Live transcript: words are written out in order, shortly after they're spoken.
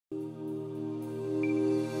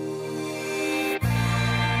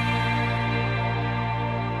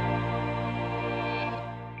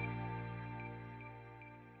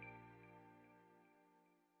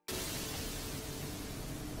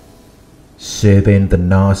serving the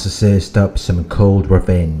narcissist up some cold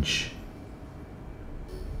revenge.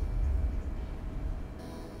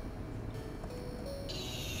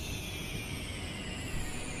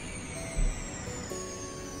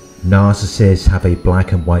 Narcissists have a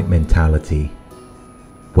black and white mentality,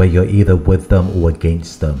 where you're either with them or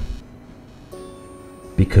against them,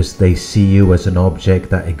 because they see you as an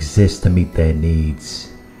object that exists to meet their needs.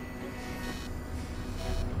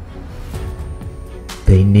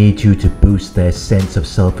 They need you to boost their sense of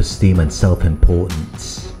self-esteem and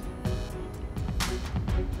self-importance.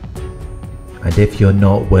 And if you're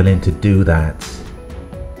not willing to do that,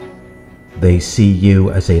 they see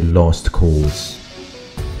you as a lost cause.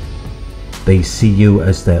 They see you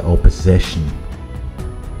as their opposition,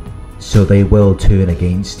 so they will turn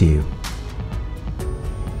against you.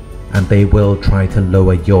 And they will try to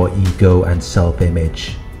lower your ego and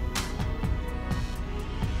self-image.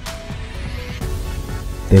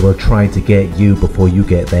 They will try to get you before you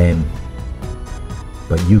get them.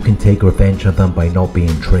 But you can take revenge on them by not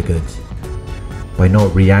being triggered, by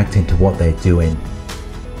not reacting to what they're doing,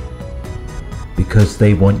 because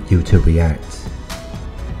they want you to react.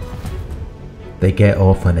 They get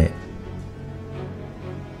off on it.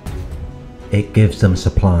 It gives them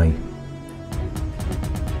supply.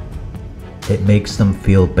 It makes them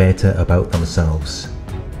feel better about themselves.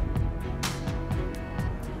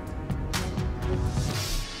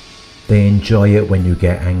 They enjoy it when you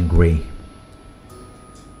get angry.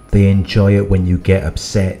 They enjoy it when you get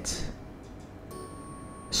upset.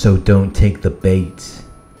 So don't take the bait.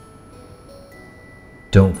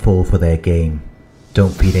 Don't fall for their game.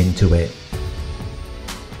 Don't feed into it.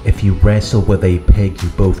 If you wrestle with a pig, you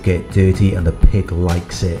both get dirty and the pig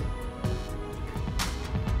likes it.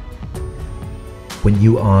 When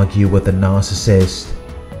you argue with a narcissist,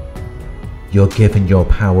 you're giving your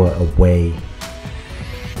power away.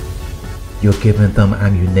 You're giving them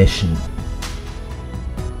ammunition.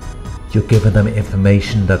 You're giving them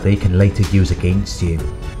information that they can later use against you.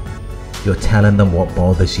 You're telling them what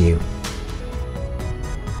bothers you.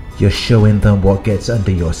 You're showing them what gets under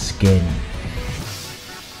your skin.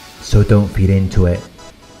 So don't feed into it.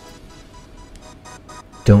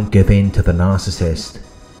 Don't give in to the narcissist.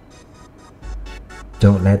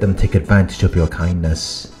 Don't let them take advantage of your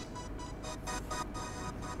kindness.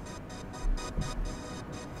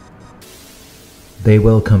 They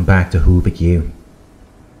will come back to hoover you,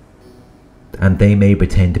 and they may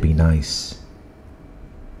pretend to be nice,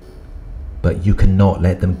 but you cannot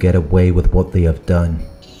let them get away with what they have done.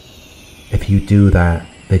 If you do that,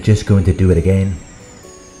 they're just going to do it again.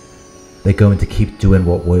 They're going to keep doing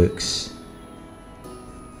what works.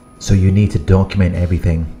 So you need to document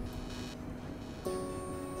everything.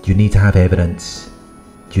 You need to have evidence.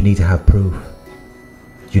 You need to have proof.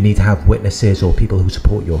 You need to have witnesses or people who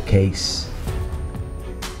support your case.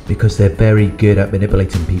 Because they're very good at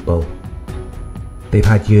manipulating people. They've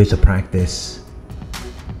had years of practice.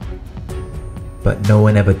 But no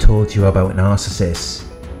one ever told you about narcissists.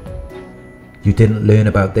 You didn't learn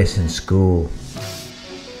about this in school.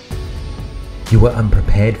 You were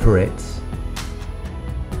unprepared for it.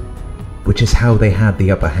 Which is how they had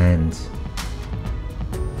the upper hand.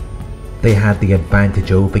 They had the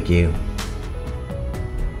advantage over you.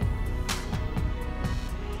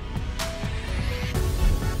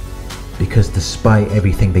 Because despite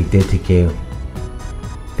everything they did to you,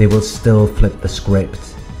 they will still flip the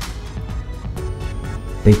script.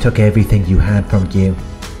 They took everything you had from you,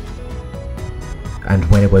 and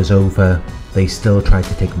when it was over, they still tried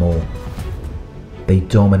to take more. They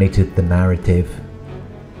dominated the narrative.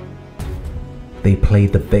 They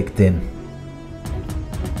played the victim.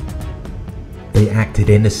 They acted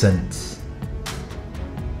innocent.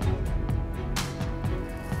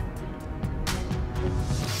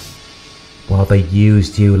 While they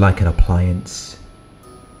used you like an appliance,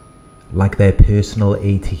 like their personal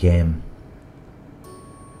ATM.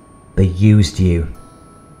 They used you.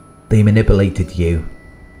 They manipulated you,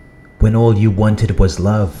 when all you wanted was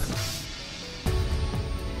love.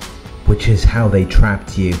 Which is how they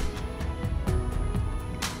trapped you.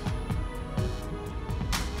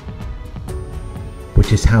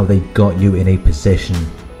 Which is how they got you in a position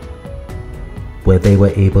where they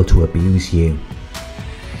were able to abuse you.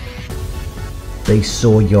 They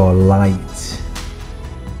saw your light.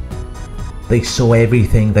 They saw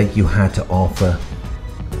everything that you had to offer.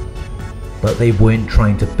 But they weren't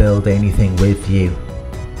trying to build anything with you,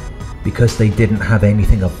 because they didn't have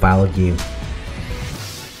anything of value.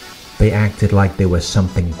 They acted like they were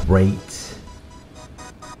something great,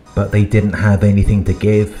 but they didn't have anything to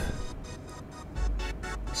give.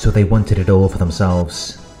 So they wanted it all for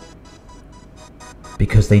themselves,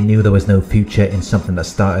 because they knew there was no future in something that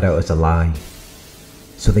started out as a lie.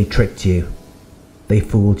 So they tricked you, they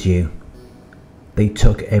fooled you, they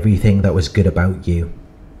took everything that was good about you,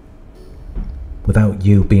 without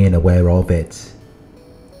you being aware of it.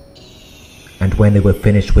 And when they were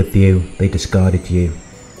finished with you, they discarded you.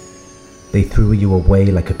 They threw you away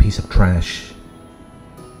like a piece of trash,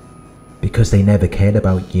 because they never cared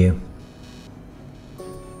about you.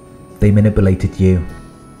 They manipulated you.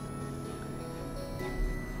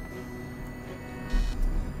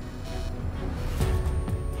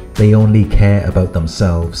 They only care about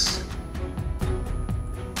themselves.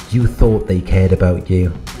 You thought they cared about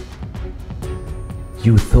you.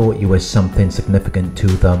 You thought you were something significant to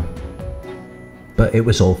them. But it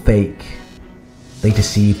was all fake. They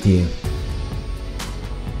deceived you.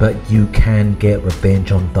 But you can get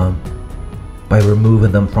revenge on them by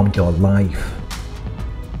removing them from your life.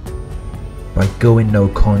 By going no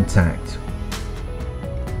contact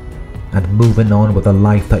and moving on with the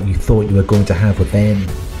life that you thought you were going to have with them.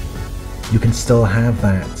 You can still have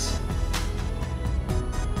that.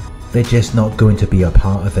 They're just not going to be a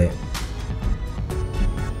part of it.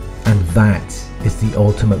 And that is the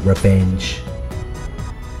ultimate revenge.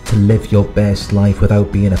 To live your best life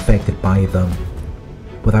without being affected by them,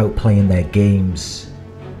 without playing their games,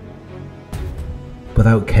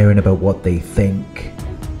 without caring about what they think.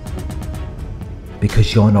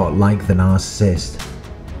 Because you're not like the narcissist.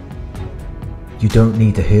 You don't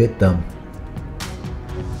need to hurt them.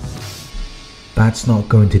 That's not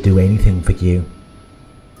going to do anything for you.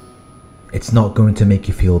 It's not going to make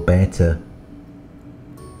you feel better.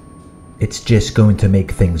 It's just going to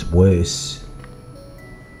make things worse.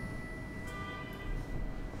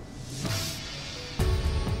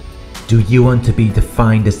 Do you want to be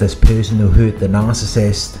defined as this person who hurt the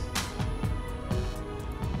narcissist?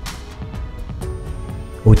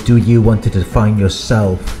 Or do you want to define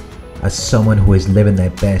yourself as someone who is living their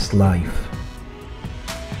best life?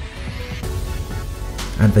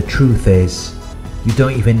 And the truth is, you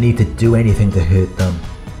don't even need to do anything to hurt them.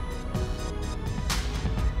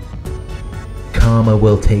 Karma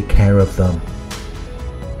will take care of them.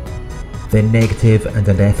 Their negative and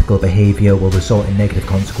unethical behavior will result in negative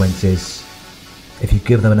consequences. If you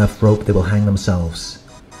give them enough rope, they will hang themselves.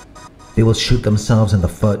 They will shoot themselves in the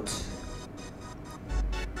foot.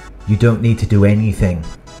 You don't need to do anything.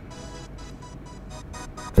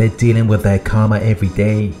 They're dealing with their karma every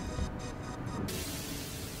day.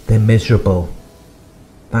 They're miserable.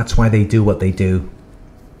 That's why they do what they do.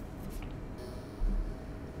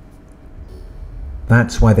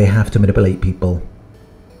 That's why they have to manipulate people.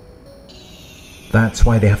 That's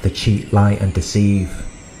why they have to cheat, lie, and deceive.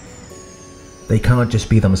 They can't just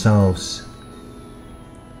be themselves.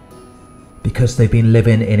 Because they've been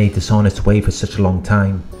living in a dishonest way for such a long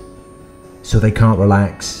time. So they can't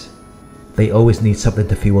relax. They always need something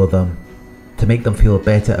to fuel them, to make them feel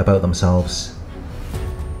better about themselves.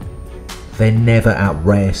 They're never at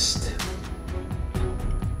rest.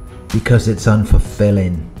 Because it's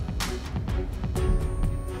unfulfilling.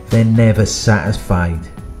 They're never satisfied.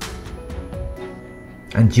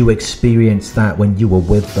 And you experienced that when you were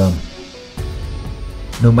with them.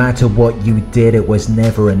 No matter what you did, it was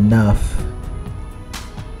never enough.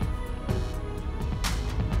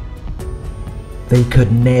 They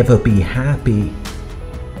could never be happy.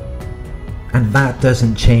 And that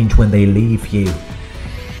doesn't change when they leave you.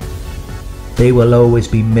 They will always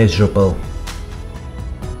be miserable.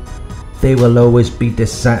 They will always be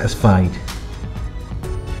dissatisfied.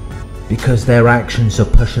 Because their actions are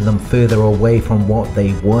pushing them further away from what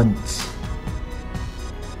they want.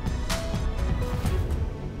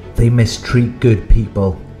 They mistreat good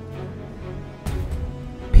people.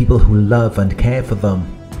 People who love and care for them.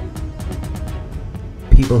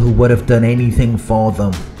 People who would have done anything for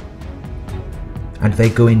them. And they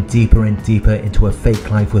go in deeper and deeper into a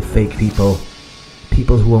fake life with fake people.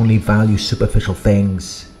 People who only value superficial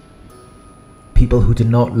things. People who do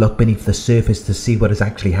not look beneath the surface to see what is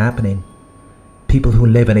actually happening. People who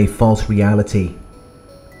live in a false reality.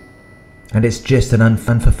 And it's just an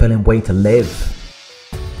unfulfilling way to live.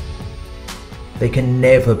 They can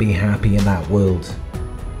never be happy in that world.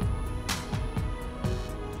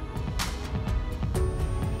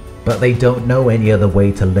 But they don't know any other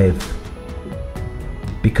way to live.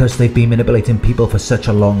 Because they've been manipulating people for such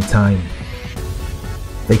a long time.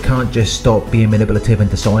 They can't just stop being manipulative and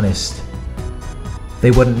dishonest.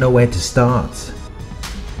 They wouldn't know where to start.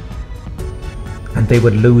 And they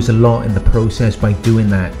would lose a lot in the process by doing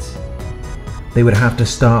that. They would have to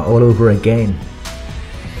start all over again.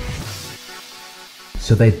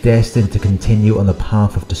 So they're destined to continue on the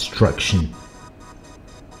path of destruction.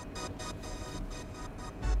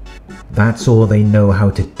 That's all they know how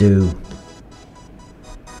to do.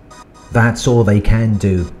 That's all they can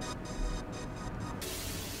do.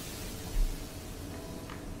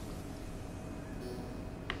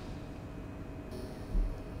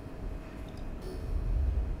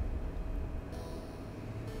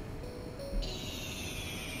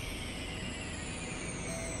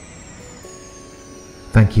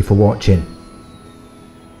 Thank you for watching.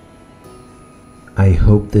 I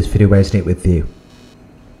hope this video resonated with you.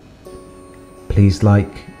 Please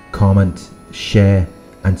like, comment, share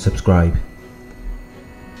and subscribe.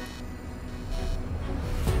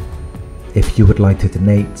 If you would like to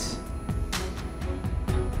donate,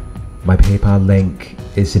 my PayPal link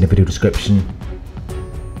is in the video description.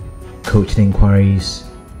 Coaching inquiries,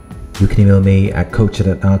 you can email me at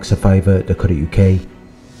coach@narcsurvivor.co.uk.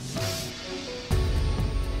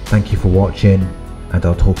 Thank you for watching, and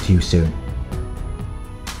I'll talk to you soon.